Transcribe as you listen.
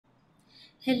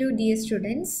Hello dear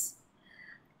students.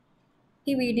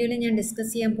 ഈ വീഡിയോയിൽ ഞാൻ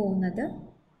ഡിസ്കസ് ചെയ്യാൻ പോകുന്നത്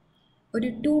ഒരു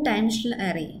ടു ഡയമെൻഷണൽ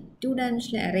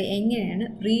അറേ എങ്ങനെയാണ്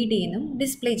റീഡ് ചെയ്യുന്നതും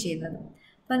ഡിസ്പ്ലേ ചെയ്യുന്നതും.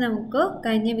 അപ്പോൾ നമുക്ക്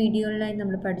കഴിഞ്ഞ വീഡിയോയിലായി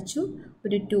നമ്മൾ പഠിച്ചു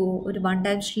ഒരു വൺ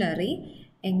ഡയമെൻഷണൽ അറേ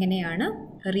എങ്ങനെയാണ്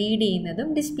റീഡ് ചെയ്യുന്നതും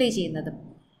ഡിസ്പ്ലേ ചെയ്യുന്നതും.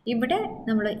 ഇവിടെ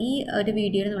നമ്മൾ ഈ ഒരു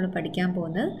വീഡിയോയിൽ നമ്മൾ പഠിക്കാൻ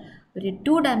പോകുന്നത് ഒരു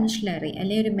ടു ഡയമെൻഷണൽ അറേ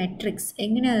അല്ലെങ്കിൽ ഒരു മെട്രിക്സ്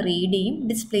എങ്ങനെ റീഡ് ചെയ്യും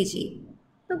ഡിസ്പ്ലേ ചെയ്യും.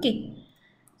 ഓക്കെ,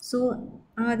 സോ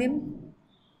ആദ്യം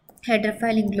header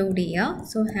file include here,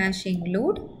 so hash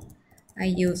include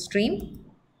iostream,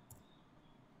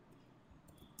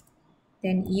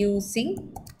 then using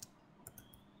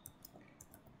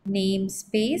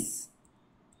namespace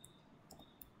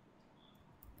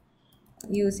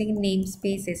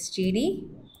std,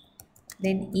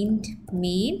 then int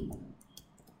main.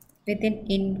 within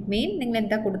int main നിങ്ങൾ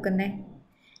എന്താ കൊടുക്കുന്നത്?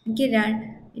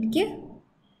 എനിക്ക്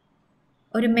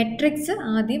ഒരു മെട്രിക്സ്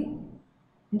ആദ്യം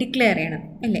ഡിക്ലെയർ ചെയ്യണം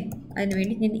അല്ലേ?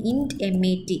 അതിനുവേണ്ടി ഞാൻ ഇൻറ്റ്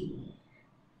MAT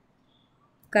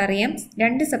അറിയാം,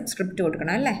 2 സബ്സ്ക്രിപ്റ്റ്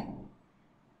കൊടുക്കണം അല്ലേ?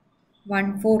 1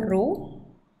 for row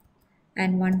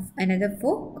and another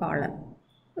for column.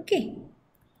 Okay,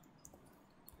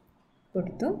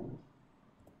 കൊടുത്തു.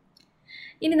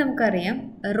 ഇനി നമുക്കറിയാം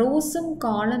റോസും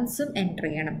കോളംസും എൻ്റർ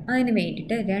ചെയ്യണം. അതിന്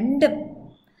വേണ്ടിയിട്ട്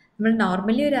നമ്മൾ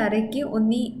നോർമലി ഒരു അറേക്ക്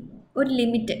ഒരു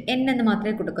ലിമിറ്റ് n എന്ന്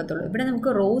മാത്രമേ കൊടുക്കത്തുള്ളൂ. ഇവിടെ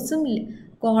നമുക്ക് റോസും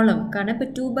കോളം, കാരണം ഇപ്പോൾ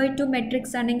 2x2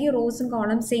 മെട്രിക്സ് ആണെങ്കിൽ റോസും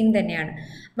കോളം സെയിം തന്നെയാണ്.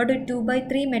 ബട്ട് ഒരു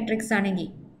 2x3 മെട്രിക്സ് ആണെങ്കിൽ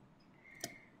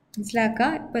മനസ്സിലാക്കുക.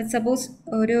 ഇപ്പോൾ സപ്പോസ്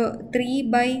ഒരു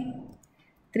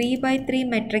 3x3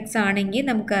 മെട്രിക്സ് ആണെങ്കിൽ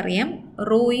നമുക്കറിയാം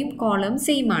റോയും കോളവും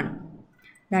സെയിം ആണ്.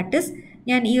 ദാറ്റ് ഈസ്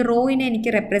ഞാൻ ഈ റോയിനെ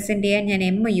എനിക്ക് റെപ്രസെൻറ്റ് ചെയ്യാൻ ഞാൻ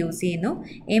m യൂസ് ചെയ്യുന്നു.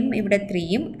 m ഇവിടെ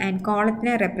 3യും ആൻഡ്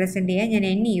കോളത്തിനെ റെപ്രസെൻറ്റ് ചെയ്യാൻ ഞാൻ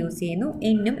n യൂസ് ചെയ്യുന്നു.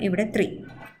 n-ഉം ഇവിടെ 3.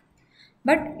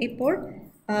 ബട്ട് ഇപ്പോൾ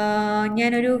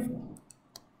ഞാനൊരു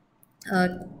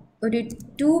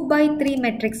 2x3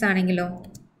 മെട്രിക്സ് ആണെങ്കിലോ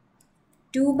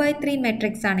 2x3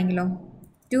 മെട്രിക്സ്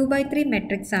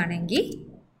ആണെങ്കിൽ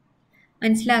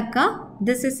മനസ്സിലാക്കുക,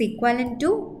 this is ഈക്വലൻ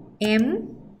to m/n.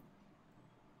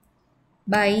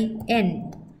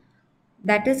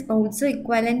 that is also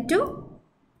equivalent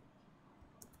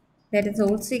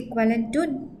to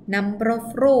number of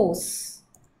rows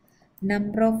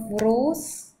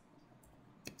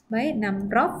by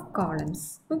number of columns.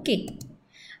 okay,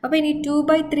 അപ്പോൾ ഇനി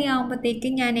 2x3 ആകുമ്പോഴത്തേക്ക്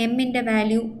ഞാൻ m-ൻ്റെ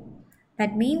വാല്യൂ,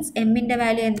 ദാറ്റ് മീൻസ് m-ൻ്റെ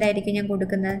വാല്യൂ എന്തായിരിക്കും ഞാൻ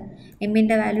കൊടുക്കുന്നത്?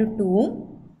 m-ൻ്റെ വാല്യൂ 2ഉം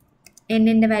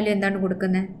n-ൻ്റെ വാല്യൂ എന്താണ്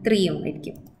കൊടുക്കുന്നത്? 3ഉം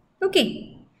ആയിരിക്കും. ഓക്കെ,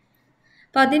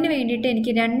 അപ്പോൾ അതിന് വേണ്ടിയിട്ട്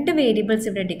എനിക്ക് 2 വേരിയബിൾസ്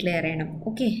ഇവിടെ ഡിക്ലെയർ ചെയ്യണം.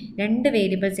 ഓക്കെ, 2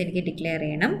 വേരിയബിൾസ് എനിക്ക് ഡിക്ലെയർ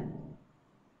ചെയ്യണം.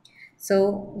 സോ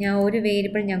ഞാൻ ഒരു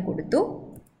വേരിയബിൾ ഞാൻ കൊടുത്തു.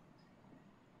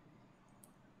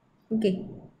 ഓക്കെ,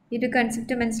 ഇത്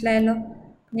കൺസെപ്റ്റ് മനസ്സിലായല്ലോ.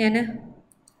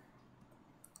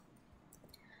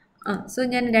 സോ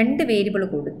ഞാൻ 2 വേരിയബിൾ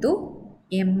കൊടുത്തു.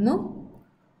 m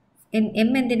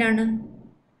എന്തിനാണ്?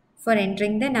 Four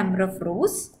entering the number of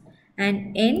rows and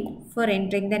n four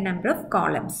entering the number of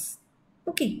columns.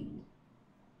 Okay,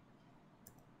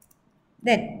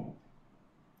 then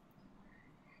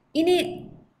ഇനി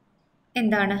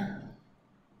എന്താണ്?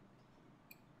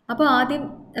 അപ്പോൾ ആദ്യം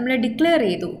നമ്മൾ ഡിക്ലെയർ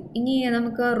ചെയ്തു, ഇനി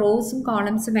നമുക്ക് റോസും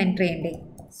കോളംസും എൻ്റർ ചെയ്യണ്ടേ?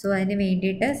 സോ അതിന്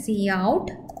വേണ്ടിയിട്ട് cout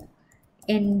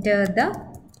enter the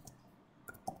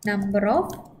number of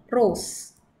rows.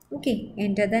 okay,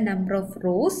 enter the number of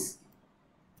rows.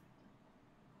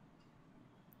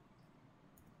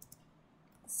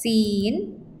 cin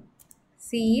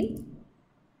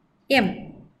m.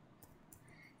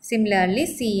 similarly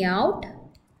cout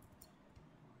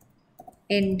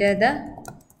enter the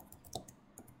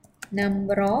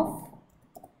number of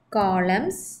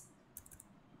columns.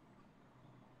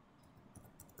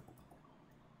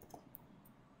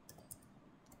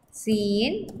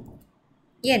 cin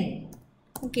n.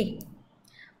 Okay,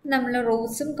 നമ്മൾ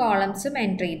റോസും കോളംസും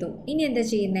എൻ്റർ ചെയ്തു. ഇനി എന്താ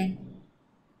ചെയ്യുന്നത്?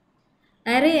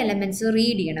 അറേ എലമെൻറ്റ്സ്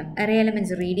റീഡ് ചെയ്യണം. അറേ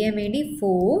എലമെൻറ്റ്സ് റീഡ് ചെയ്യാൻ വേണ്ടി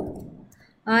for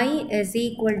I is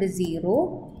equal to 0,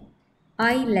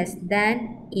 I less than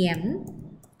m,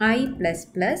 I plus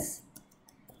plus.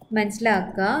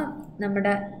 മനസ്സിലാക്കുക,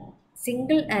 നമ്മുടെ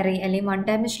സിംഗിൾ അറേ അല്ലെങ്കിൽ വൺ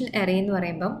ഡയമെൻഷണൽ അറേ എന്ന്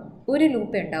പറയുമ്പം ഒരു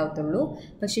ലൂപ്പേ ഉണ്ടാവത്തുള്ളൂ.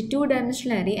 പക്ഷേ 2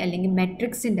 ഡയമെൻഷണൽ അറേ അല്ലെങ്കിൽ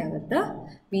മെട്രിക്സിൻ്റെ അകത്ത്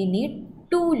we need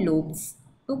 2 loops.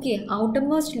 okay,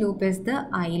 outermost loop is the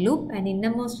I loop and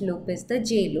innermost loop is the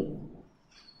J loop.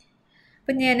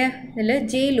 അപ്പം ഞാൻ ഇതിൽ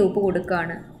J ലൂപ്പ്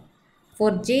കൊടുക്കുകയാണ്. for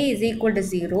J is equal to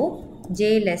 0, J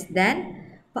less than.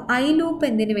 അപ്പോൾ I ലൂപ്പ്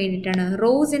എന്തിനു വേണ്ടിയിട്ടാണ്?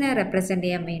 റോസിനെ represent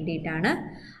ചെയ്യാൻ വേണ്ടിയിട്ടാണ്.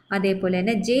 അതേപോലെ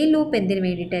തന്നെ J ലൂപ്പ് എന്തിനു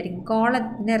വേണ്ടിയിട്ടായിരിക്കും?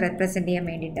 കോളത്തിനെ റെപ്രസെൻറ്റ് ചെയ്യാൻ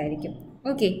വേണ്ടിയിട്ടായിരിക്കും.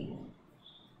 Okay,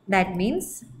 that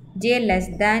means J less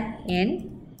than n,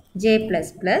 J plus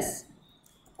plus.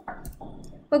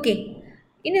 Okay,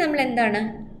 ഇനി നമ്മൾ എന്താണ്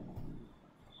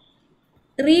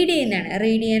റീഡ് ചെയ്യുന്നതാണ്.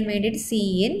 റീഡ് ചെയ്യാൻ വേണ്ടിയിട്ട് C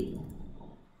in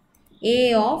A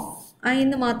of I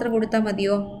എന്ന് മാത്രം കൊടുത്താൽ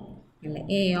മതിയോ? അല്ല,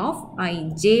 എ ഓഫ് ഐ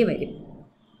ജെ വരും.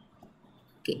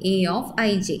 Okay, A of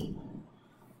I J.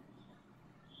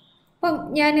 അപ്പം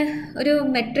ഞാൻ ഒരു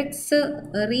മെട്രിക്സ്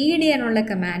റീഡ് ചെയ്യാനുള്ള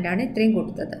കമാൻഡാണ് ഇത്രയും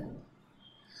കൊടുത്തത്.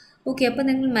 ഓക്കെ, അപ്പോൾ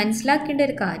നിങ്ങൾ മനസ്സിലാക്കേണ്ട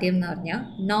ഒരു കാര്യം എന്ന് പറഞ്ഞാൽ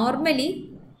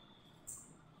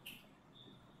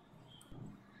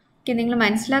നിങ്ങൾ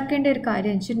മനസ്സിലാക്കേണ്ട ഒരു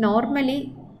കാര്യം എന്ന് വെച്ചാൽ നോർമലി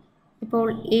ഇപ്പോൾ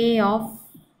എ ഓഫ്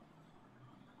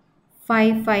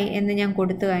 5 എന്ന് ഞാൻ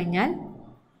കൊടുത്തു കഴിഞ്ഞാൽ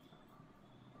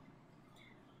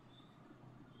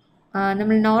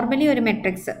നമ്മൾ നോർമലി ഒരു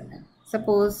മെട്രിക്സ്,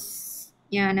 സപ്പോസ്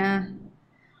ഞാൻ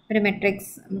ഒരു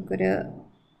നമുക്കൊരു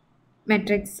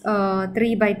മെട്രിക്സ്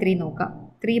 3x3 നോക്കാം.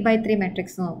 3x3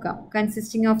 മെട്രിക്സ് നോക്കാം,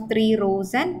 consisting of 3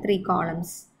 rows and 3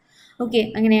 columns. Okay,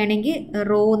 അങ്ങനെയാണെങ്കിൽ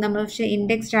റോ നമ്മൾ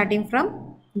index starting from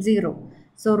 0.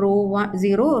 So raw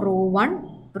 0, raw 1,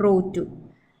 raw 2.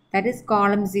 That is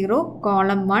column 0,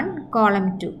 column 1, column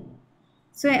 2.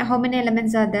 So how many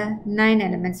elements are there? 9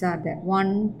 elements are there.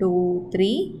 1, 2,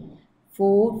 3,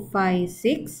 4, 5,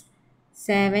 6,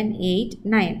 7, 8,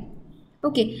 9.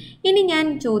 Okay, ഇനി ഞാൻ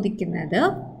ചോദിക്കുന്നത്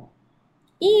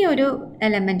ഈ ഒരു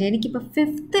element എനിക്കിപ്പോൾ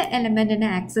 5th എലമെൻറ്റിനെ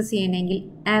access ചെയ്യണമെങ്കിൽ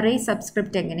array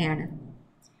subscript എങ്ങനെയാണ്?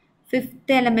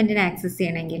 5th എലമെൻറ്റിനെ ആക്സസ്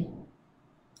ചെയ്യണമെങ്കിൽ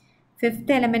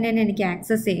 5th എലമെൻറ്റിനെ എനിക്ക്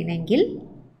ആക്സസ് ചെയ്യണമെങ്കിൽ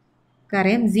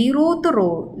അറിയാം,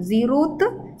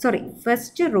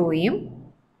 ഫസ്റ്റ് റോയും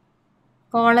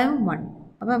കോളം 1.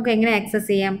 അപ്പോൾ നമുക്ക് എങ്ങനെ ആക്സസ്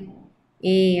ചെയ്യാം?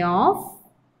 A of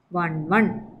 1 1.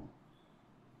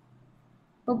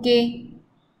 ഓക്കെ,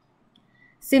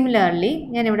 സിമിലർലി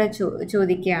ഞാനിവിടെ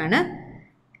ചോദിക്കുകയാണ്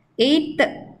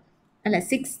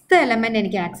 6th എലമെൻറ്റ്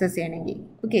എനിക്ക് ആക്സസ് ചെയ്യണമെങ്കിൽ.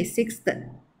 ഓക്കെ,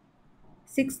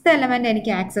 6th എലമെൻറ്റ്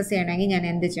എനിക്ക് ആക്സസ് ചെയ്യണമെങ്കിൽ ഞാൻ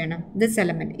എന്ത് ചെയ്യണം? ദിസ്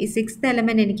എലമെൻറ്റ്, ഈ 6th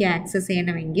എലമെൻറ്റ് എനിക്ക് ആക്സസ്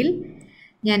ചെയ്യണമെങ്കിൽ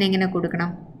ഞാൻ എങ്ങനെ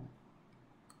കൊടുക്കണം?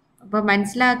 അപ്പോൾ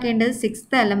മനസ്സിലാക്കേണ്ടത്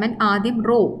 6th എലമെൻറ്റ് ആദ്യം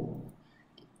റോ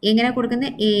എങ്ങനെ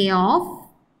കൊടുക്കുന്നത്? എ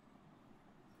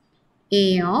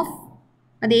ഓഫ്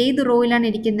അത് ഏത് റോയിലാണ്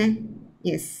ഇരിക്കുന്നത്?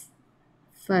 യെസ്,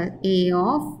 എ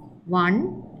ഓഫ് 1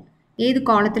 ഏത്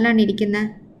കോളത്തിലാണ് ഇരിക്കുന്നത്?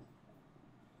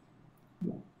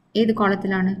 ഏത്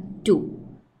കോളത്തിലാണ്? 2.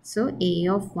 So A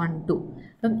of 1 2.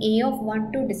 അപ്പം എ ഓഫ് 1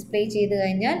 2 ഡിസ്പ്ലേ ചെയ്ത്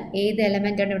കഴിഞ്ഞാൽ ഏത്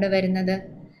എലമെൻ്റാണ് ഇവിടെ വരുന്നത്?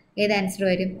 ഏത് ആൻസർ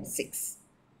വരും? 6.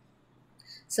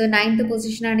 സോ 9th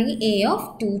പൊസിഷൻ ആണെങ്കിൽ എ ഓഫ്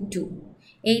 2 2.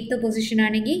 8th പൊസിഷൻ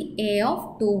ആണെങ്കിൽ A of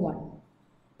 2 1.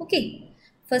 Okay,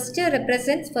 first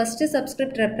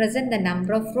subscript represent the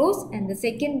number of rows and the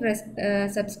second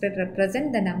subscript represent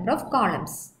the number of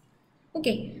columns.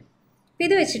 Okay,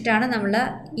 ഇത് വെച്ചിട്ടാണ് നമ്മൾ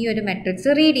ഈ ഒരു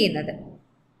മെട്രിക്സ് റീഡ് ചെയ്യുന്നത്.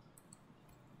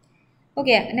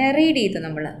 ഓക്കെ, അങ്ങനെ റീഡ് ചെയ്തു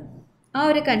നമ്മൾ ആ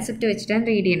ഒരു കൺസെപ്റ്റ് വെച്ചിട്ടാണ്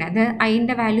റീഡ് ചെയ്യുന്നത്. അത്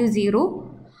ഐൻ്റെ വാല്യൂ 0,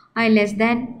 ഐ ലെസ്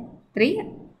ദാൻ 3,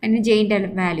 അതിന് ജെയിൻ്റെ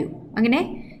വാല്യൂ അങ്ങനെ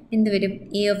എന്ത് വരും?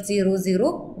 A of 0 0,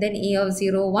 then A of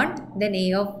 0 1, then A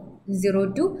of 0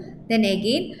 2, then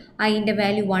again ഐൻ്റെ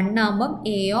value 1 ആകുമ്പം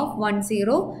A of 1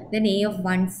 0, then A of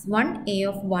 1 1, A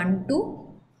of 1 2,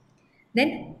 then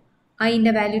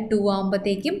ഐൻ്റെ value 2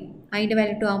 ആകുമ്പോഴത്തേക്കും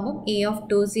A of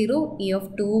 2 0, A of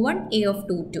 2 1, A of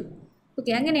 2 2.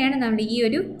 Okay, അങ്ങനെയാണ് നമ്മൾ ഈ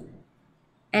ഒരു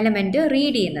എലമെൻറ്റ്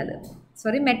റീഡ് ചെയ്യുന്നത്,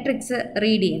 മെട്രിക്സ്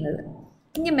റീഡ് ചെയ്യുന്നത്.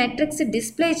 ഇനി matrix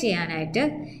display ചെയ്യാനായിട്ട്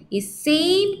ഈ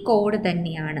സെയിം കോഡ്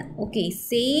തന്നെയാണ്. ഓക്കെ,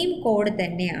 സെയിം കോഡ്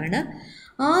തന്നെയാണ്.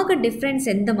 ആകെ ഡിഫറൻസ്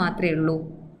എന്ത് മാത്രമേ ഉള്ളൂ?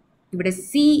 ഇവിടെ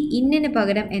സി ഇന്നിന്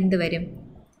പകരം എന്ത് വരും?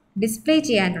 ഡിസ്പ്ലേ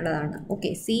ചെയ്യാനുള്ളതാണ്. ഓക്കെ,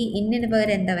 സി ഇന്നിന്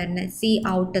പകരം എന്താ വരുന്നത്? സി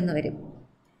ഔട്ട് എന്ന് വരും.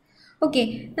 ഓക്കെ,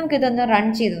 നമുക്കിതൊന്ന് റൺ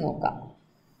ചെയ്ത് നോക്കാം.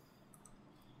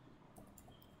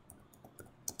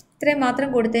 ഇത്രയും മാത്രം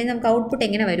കൊടുത്തു കഴിഞ്ഞാൽ നമുക്ക് ഔട്ട്പുട്ട്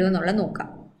എങ്ങനെ വരുമെന്നുള്ളത് നോക്കാം.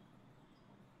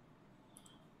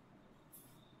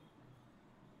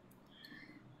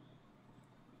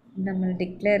 നമ്മൾ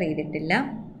ഡിക്ലെയർ ചെയ്തിട്ടില്ല.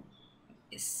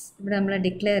 യെസ്, ഇവിടെ നമ്മൾ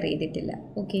ഡിക്ലെയർ ചെയ്തിട്ടില്ല.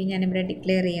 ഓക്കെ, ഞാനിവിടെ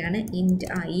ഡിക്ലെയർ ചെയ്യാണ് ഇൻറ്റ്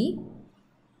ഐ.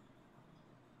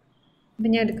 അപ്പം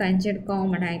ഞാൻ ഒരു കഞ്ചഡ്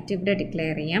കോമൺ ആയിട്ട് ഇവിടെ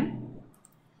ഡിക്ലെയർ ചെയ്യാം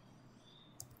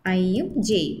ഐയും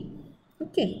ജെയും.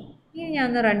 ഓക്കെ, ഇനി ഞാൻ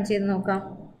ഒന്ന് റൺ ചെയ്ത് നോക്കാം.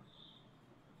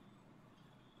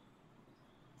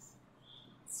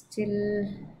 Still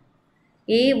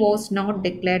A was not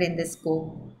declared in the scope.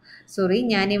 Sorry,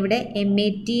 ഞാനിവിടെ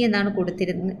MAT എന്നാണ്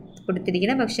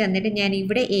കൊടുത്തിരിക്കുന്നത്. പക്ഷേ എന്നിട്ട് ഞാൻ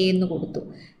ഇവിടെ എ എന്ന് കൊടുത്തു.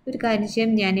 ഒരു കാര്യം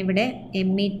ചെയ്യാം, ഞാനിവിടെ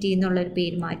MAT എന്നുള്ളൊരു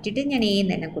പേര് മാറ്റിയിട്ട് ഞാൻ എ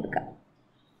എന്ന് തന്നെ കൊടുക്കാം.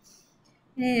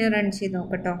 റൺ ചെയ്ത്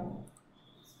നോക്കട്ടോ.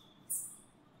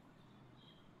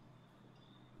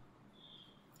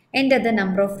 എൻ്റെ ദ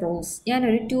നമ്പർ ഓഫ് റോസ്,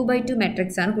 ഞാനൊരു 2x2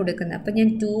 മെട്രിക്സ് ആണ് കൊടുക്കുന്നത്. അപ്പം ഞാൻ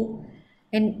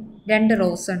 2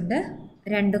 റോസ് ഉണ്ട്,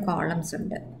 2 കോളംസ്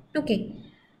ഉണ്ട്. ഓക്കെ,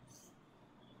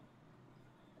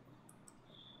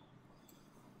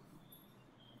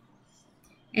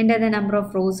 എൻ്റെ ദ നമ്പർ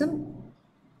ഓഫ് റോസും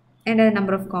എൻ്റെ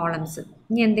നമ്പർ ഓഫ് കോളംസ്.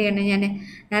 ഇനി എന്ത് ചെയ്യണം, ഞാൻ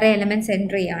അറേ എലമെൻറ്റ്സ്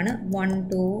എൻട്രി ചെയ്യാണ്. 1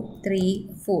 2 3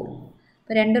 4.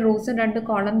 അപ്പോൾ 2 റോസും 2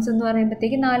 കോളംസ് എന്ന്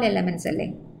പറയുമ്പോഴത്തേക്ക് 4 എലമെൻറ്റ്സ് അല്ലേ.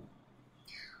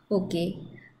 ഓക്കെ,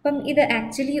 അപ്പം ഇത്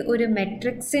ആക്ച്വലി ഒരു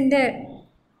മെട്രിക്സിൻ്റെ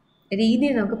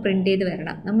രീതിയിൽ നമുക്ക് പ്രിൻ്റ് ചെയ്ത്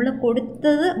വരണം. നമ്മൾ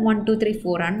കൊടുത്തത് 1 2 3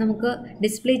 4 ആണ്, നമുക്ക്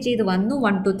ഡിസ്പ്ലേ ചെയ്ത് വന്നു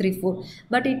 1 2 3 4,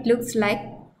 but it looks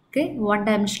like one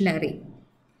dimensional array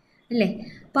അല്ലേ.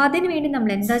 അപ്പോൾ അതിന് വേണ്ടി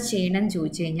നമ്മൾ എന്താ ചെയ്യണമെന്ന്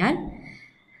ചോദിച്ചു കഴിഞ്ഞാൽ,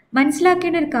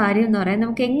 മനസ്സിലാക്കേണ്ട ഒരു കാര്യം എന്ന് പറയാൻ,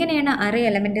 നമുക്ക് എങ്ങനെയാണ് അറേ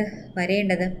എലമെൻറ്റ്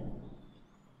വരേണ്ടത്.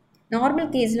 നോർമൽ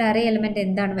കേസിൽ അറേ എലമെൻറ്റ്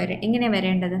എന്താണ് എങ്ങനെയാണ്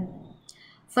വരേണ്ടത്?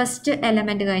 ഫസ്റ്റ്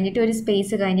എലമെൻറ്റ് കഴിഞ്ഞിട്ട് ഒരു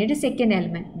സ്പേസ് കഴിഞ്ഞിട്ട് second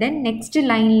element, then next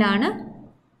ലൈനിലാണ്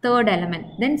third element,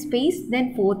 then space, then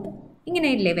fourth.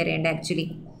 ഇങ്ങനെയല്ലേ വരേണ്ടത് ആക്ച്വലി.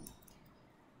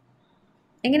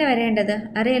 എങ്ങനെ വരേണ്ടത്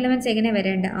അറേ എലമെൻറ്റ്സ് എങ്ങനെ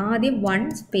വരേണ്ടത്? ആദ്യം 1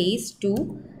 സ്പേസ് 2,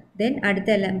 ദെൻ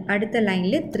അടുത്ത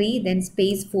ലൈനിൽ 3, ദെൻ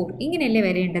സ്പേസ് 4. ഇങ്ങനെയല്ലേ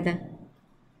വരേണ്ടത്?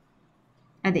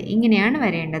 അതെ, ഇങ്ങനെയാണ്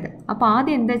വരേണ്ടത്. അപ്പോൾ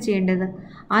ആദ്യം എന്താ ചെയ്യേണ്ടത്?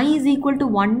 I ഈസ് ഈക്വൽ ടു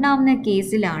 1 ആവുന്ന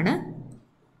കേസിലാണ്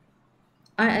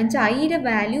എന്നുവെച്ചാൽ ഐയുടെ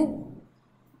വാല്യൂ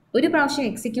ഒരു പ്രാവശ്യം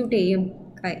എക്സിക്യൂട്ട്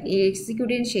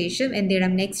ചെയ്തതിന് ശേഷം എന്ത്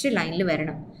ചെയ്യണം? നെക്സ്റ്റ് ലൈനിൽ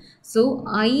വരണം. സോ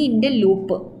അതിൻ്റെ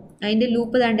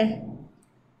ലൂപ്പ് താണ്ടേ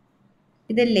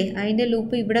ഇതല്ലേ, അതിൻ്റെ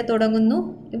ലൂപ്പ് ഇവിടെ തുടങ്ങുന്നു,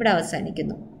 ഇവിടെ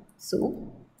അവസാനിക്കുന്നു. സോ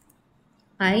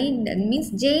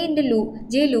മീൻസ്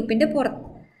ജെ ലൂപ്പിൻ്റെ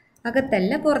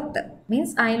അകത്തല്ല പുറത്ത്,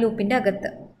 മീൻസ് ലൂപ്പിൻ്റെ അകത്ത്,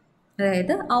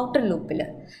 അതായത് ഔട്ടർ ലൂപ്പിൽ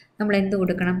നമ്മൾ എന്ത്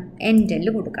കൊടുക്കണം? എൻഡെൽ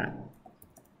കൊടുക്കണം.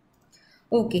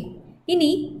 ഓക്കെ, ഇനി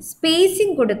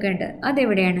സ്പേസിങ് കൊടുക്കേണ്ടത്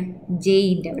അതെവിടെയാണ്?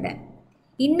 ജെയിൻ്റെ അവിടെ,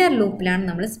 ഇന്നർ ലൂപ്പിലാണ്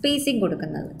നമ്മൾ സ്പേസിങ്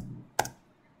കൊടുക്കുന്നത്.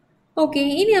 ഓക്കെ,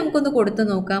 ഇനി നമുക്കൊന്ന് കൊടുത്തു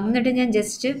നോക്കാം. എന്നിട്ട് ഞാൻ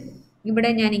ജസ്റ്റ് ഇവിടെ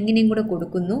ഞാൻ ഇങ്ങനെയും കൂടെ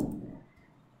കൊടുക്കുന്നു.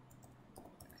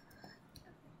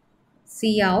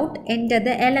 C out enter the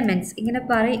elements.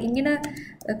 ഇങ്ങനെ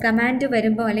കമാൻഡ്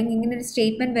വരുമ്പോൾ അല്ലെങ്കിൽ ഇങ്ങനെ ഒരു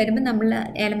സ്റ്റേറ്റ്മെൻറ്റ് വരുമ്പോൾ നമ്മൾ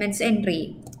എലമെൻറ്റ്സ് എൻ്റർ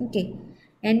ചെയ്യും. Okay,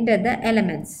 enter the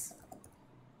elements.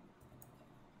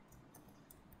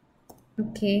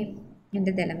 Okay,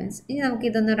 enter the elements. ഇനി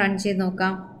നമുക്കിതൊന്ന് റൺ ചെയ്ത്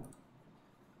നോക്കാം.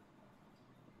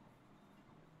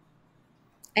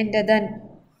 Enter the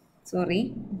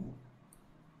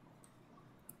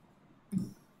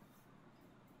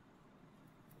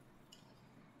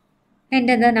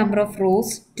enter the number of rows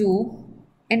 2,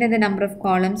 enter the number of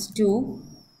columns 2,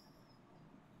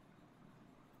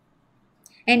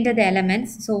 enter the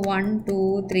elements, so 1 2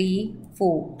 3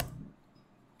 4.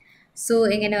 So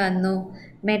എങ്ങനെ വന്നു?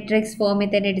 മെട്രിക്സ് ഫോമിൽ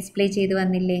തന്നെ ഡിസ്പ്ലേ ചെയ്ത്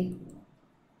വന്നില്ലേ?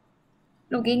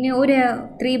 ഓക്കെ, ഇനി ഒരു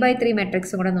 3x3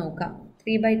 മെട്രിക്സും കൂടെ നോക്കാം.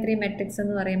 3x3 മെട്രിക്സ്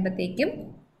എന്ന് പറയുമ്പോഴത്തേക്കും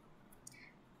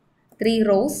 3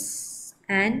 rows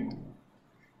and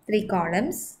 3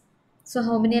 columns. So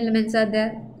how many elements are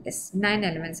there? Yes, 9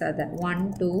 elements are there. 1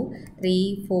 2 3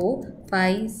 4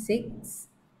 5 6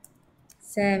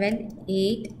 7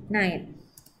 8 9.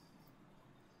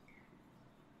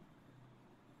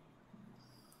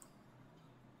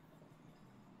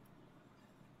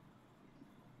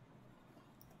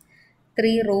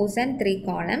 Three rows and 3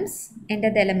 columns.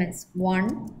 Enter the elements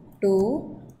 1 2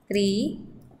 3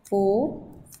 4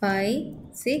 5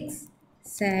 6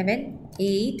 7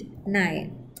 8 9.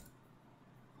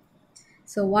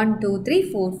 So 1 2 3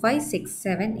 4 5 6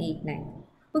 7 8 9.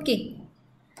 Okay,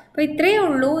 അപ്പോൾ ഇത്രയേ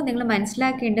ഉള്ളൂ നിങ്ങൾ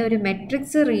മനസ്സിലാക്കേണ്ട ഒരു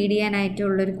മെട്രിക്സ് റീഡ്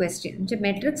ചെയ്യാനായിട്ടുള്ളൊരു ക്വസ്റ്റ്യൻ. എന്നുവെച്ചാൽ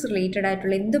മെട്രിക്സ് റിലേറ്റഡ്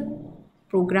ആയിട്ടുള്ള എന്ത്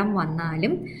പ്രോഗ്രാം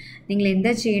വന്നാലും നിങ്ങൾ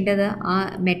എന്താ ചെയ്യേണ്ടത്? ആ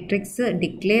മെട്രിക്സ്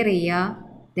ഡിക്ലെയർ ചെയ്യുക,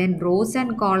 then rose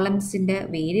and കോളംസിൻ്റെ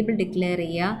variable declare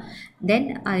ചെയ്യുക, ദെൻ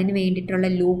അതിന് വേണ്ടിയിട്ടുള്ള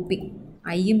ലൂപ്പിംഗ്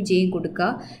ഐയും ജെയും കൊടുക്കുക.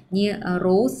 ഇനി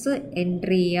റോസ്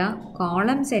എൻട്രി ചെയ്യുക,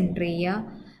 കോളംസ് എൻട്രി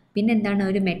ചെയ്യുക, പിന്നെന്താണ്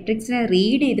ഒരു മെട്രിക്സിനെ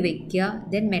റീഡ് ചെയ്ത് വെക്കുക,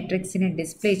 ദെൻ മെട്രിക്സിനെ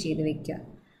ഡിസ്പ്ലേ ചെയ്ത് വെക്കുക.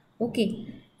 ഓക്കെ,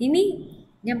 ഇനി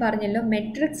ഞാൻ പറഞ്ഞല്ലോ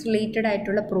മെട്രിക്സ് റിലേറ്റഡ്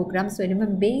ആയിട്ടുള്ള പ്രോഗ്രാംസ് വരുമ്പോൾ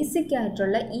ബേസിക്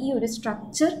ആയിട്ടുള്ള ഈ ഒരു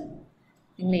സ്ട്രക്ചർ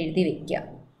നിങ്ങൾ എഴുതി വെക്കുക.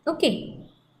 ഓക്കെ,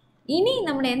 ഇനി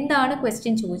നമ്മൾ എന്താണ്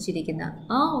ക്വസ്റ്റ്യൻ ചോദിച്ചിരിക്കുന്നത്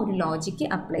ആ ഒരു ലോജിക്ക്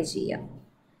അപ്ലൈ ചെയ്യാം.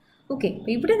 ഓക്കെ,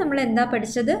 അപ്പോൾ ഇവിടെ നമ്മൾ എന്താ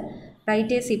പഠിച്ചത്?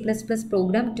 Write a C++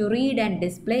 programme to read and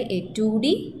display A 2D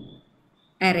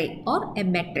array or A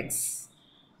matrix.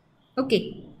 Okay,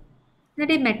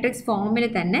 എന്നിട്ട് ഈ മെട്രിക്സ് ഫോമിൽ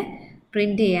തന്നെ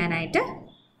പ്രിൻ്റ് ചെയ്യാനായിട്ട്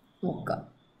നോക്കുക.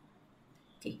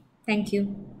 Okay, thank you.